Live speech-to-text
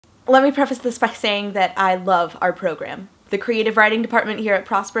Let me preface this by saying that I love our program. The creative writing department here at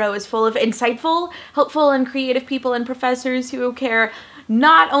Prospero is full of insightful, helpful, and creative people and professors who care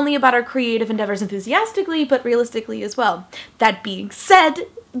not only about our creative endeavors enthusiastically, but realistically as well. That being said,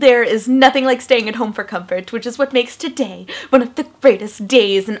 there is nothing like staying at home for comfort, which is what makes today one of the greatest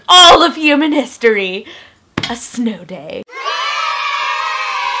days in all of human history. A snow day.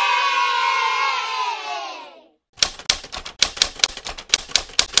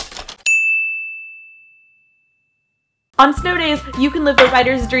 On snow days, you can live the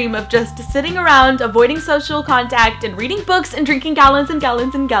writer's dream of just sitting around, avoiding social contact, and reading books and drinking gallons and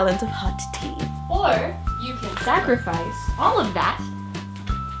gallons and gallons of hot tea. Or you can sacrifice all of that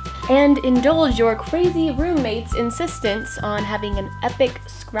and indulge your crazy roommate's insistence on having an epic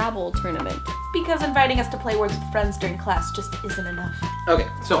Scrabble tournament. Because inviting us to play Words with Friends during class just isn't enough. Okay,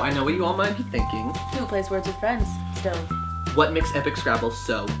 so I know what you all might be thinking. Who plays Words with Friends still? What makes Epic Scrabble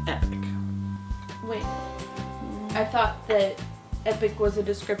so epic? Wait, I thought that epic was a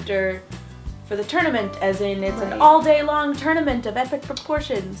descriptor for the tournament, as in it's an all-day long tournament of epic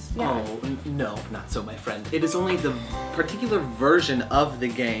proportions. Yeah. Oh, no, not so, my friend. It is only the particular version of the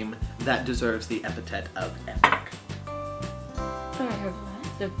game that deserves the epithet of epic. I have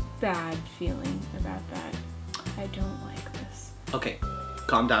a bad feeling about that. I don't like this. Okay,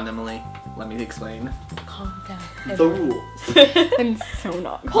 calm down, Emily. Let me explain. Calm down. The rules. I'm so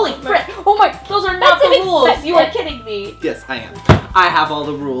not. Holy frick! Oh my, those are not the rules! You are kidding me! Yes, I am. I have all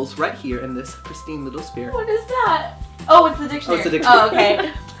the rules right here in this pristine little sphere. What is that? Oh, it's the dictionary. Oh, it's the dictionary. Oh,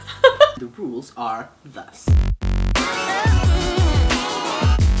 okay. The rules are thus.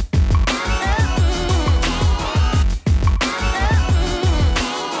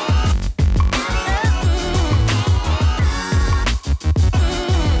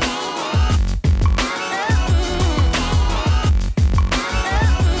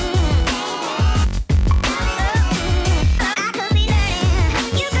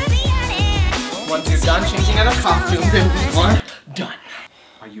 Once you're done changing out a costume, then we are done.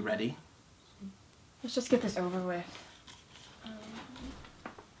 Are you ready? Let's just get this over with.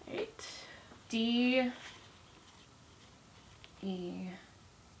 Right. D E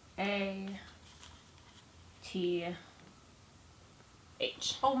A T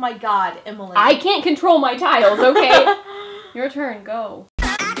H. Oh my god, Emily. I can't control my tiles, okay? Your turn, go.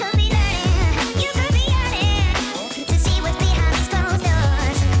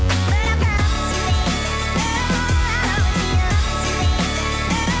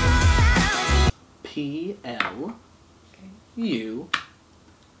 P-L U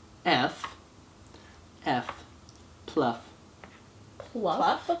F F Pluff.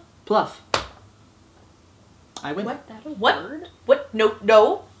 Pluff? Pluff. I win. What? That a What? word? What?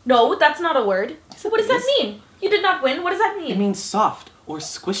 No, that's not a word. Yes, it What does that is. mean? You did not win. What does that mean? It means soft or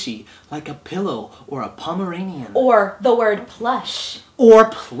squishy, like a pillow or a Pomeranian. Or the word plush. Or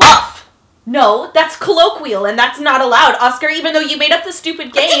pluff. No, that's colloquial, and that's not allowed, Oscar, even though you made up the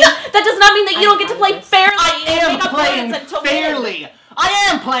stupid game. That does not mean that you don't get to play fairly. I and am make up playing words and to win. fairly. I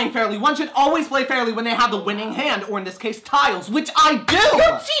am playing fairly. One should always play fairly when they have the winning hand, or in this case, tiles, which I do.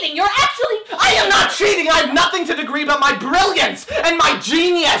 You're cheating. You're actually. I am not cheating. I have nothing to degree but my brilliance and my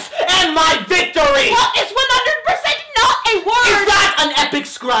genius and my victory. Well, it's 100% not a word. Is that an epic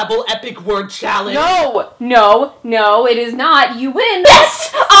Scrabble epic word challenge? No, it is not. You win.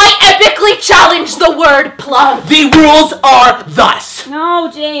 Yes, I epically challenge the word pluff. The rules are thus. No,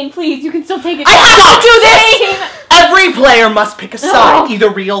 Jane, please, you can still take it. I have to do Jane! this! Every player must pick a side, either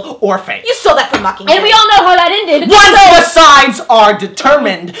real or fake. You stole that from Mocking. And we all know how that ended. Once the sides are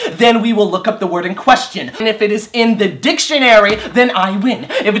determined, then we will look up the word in question. And if it is in the dictionary, then I win.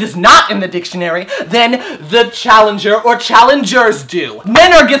 If it is not in the dictionary, then the challenger or challengers do.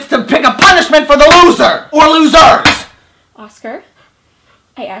 Winner gets to pick a punishment for the loser or losers. Oscar,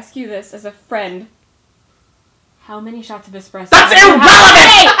 I ask you this as a friend. How many shots of espresso? That's irrelevant!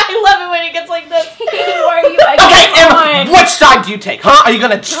 I love it when it gets like this. Why are you? Okay, Emma, which side do you take, huh? Are you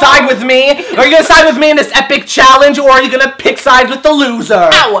gonna side with me? Are you gonna side with me in this epic challenge, or are you gonna pick sides with the loser?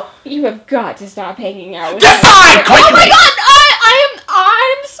 Ow! You have got to stop hanging out with Decide quickly! Oh my god!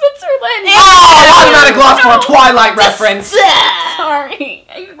 I'm Switzerland! Oh, automatic loss for a Twilight reference. Sorry.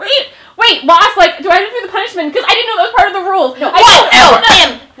 Wait, boss, like, do I have to do the punishment? Because I didn't know that was part of the rules. No,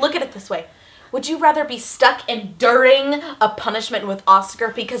 Look at it this way. Would you rather be stuck enduring a punishment with Oscar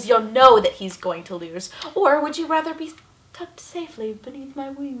because you'll know that he's going to lose? Or would you rather be tucked safely beneath my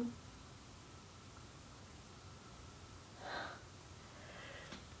wing?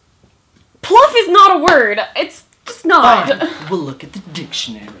 Pluff is not a word. It's just not. Fine. We'll look at the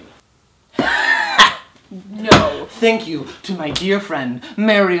dictionary. No. Thank you to my dear friend,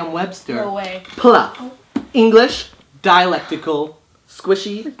 Merriam-Webster. No way. Pluff. English, dialectical,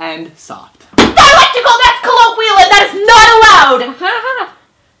 squishy, and soft. Dialectical, that's colloquial, and that is not allowed!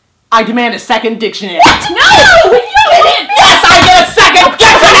 I demand a second dictionary. What? No! You didn't! Yes, I get a second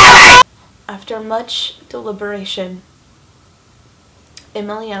dictionary! After much deliberation,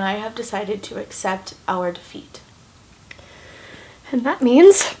 Emily and I have decided to accept our defeat. And that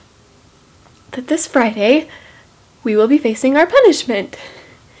means that this Friday, we will be facing our punishment.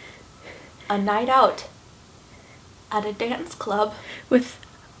 A night out at a dance club With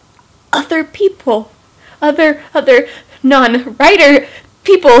other people. Other non-writer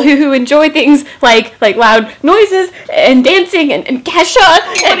people who enjoy things like loud noises and dancing and Kesha.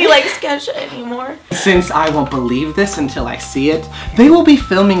 Nobody likes Kesha anymore. Since I won't believe this until I see it, they will be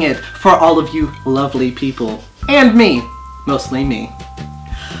filming it for all of you lovely people. And me. Mostly me.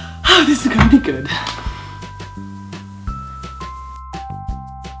 Oh, this is gonna be good.